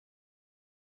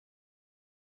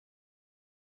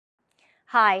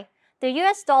Hi, the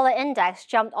US dollar index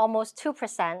jumped almost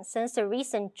 2% since the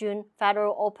recent June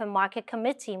Federal Open Market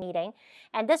Committee meeting,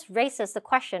 and this raises the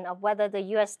question of whether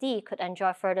the USD could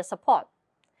enjoy further support.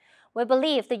 We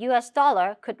believe the US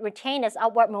dollar could retain its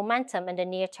upward momentum in the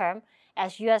near term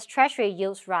as US Treasury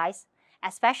yields rise,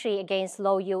 especially against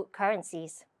low-yield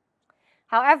currencies.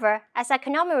 However, as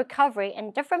economic recovery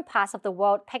in different parts of the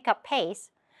world pick up pace,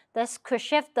 this could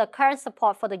shift the current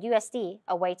support for the USD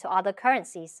away to other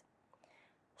currencies.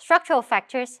 Structural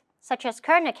factors, such as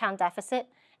current account deficit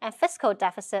and fiscal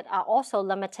deficit, are also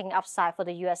limiting upside for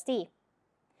the USD.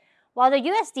 While the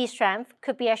USD strength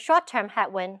could be a short-term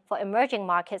headwind for emerging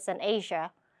markets in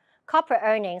Asia, corporate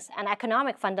earnings and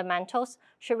economic fundamentals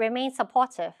should remain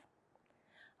supportive.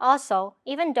 Also,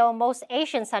 even though most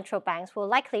Asian central banks will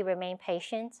likely remain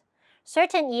patient,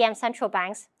 certain EM central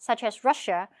banks, such as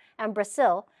Russia and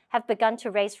Brazil, have begun to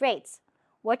raise rates,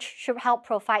 which should help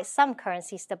provide some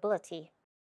currency stability.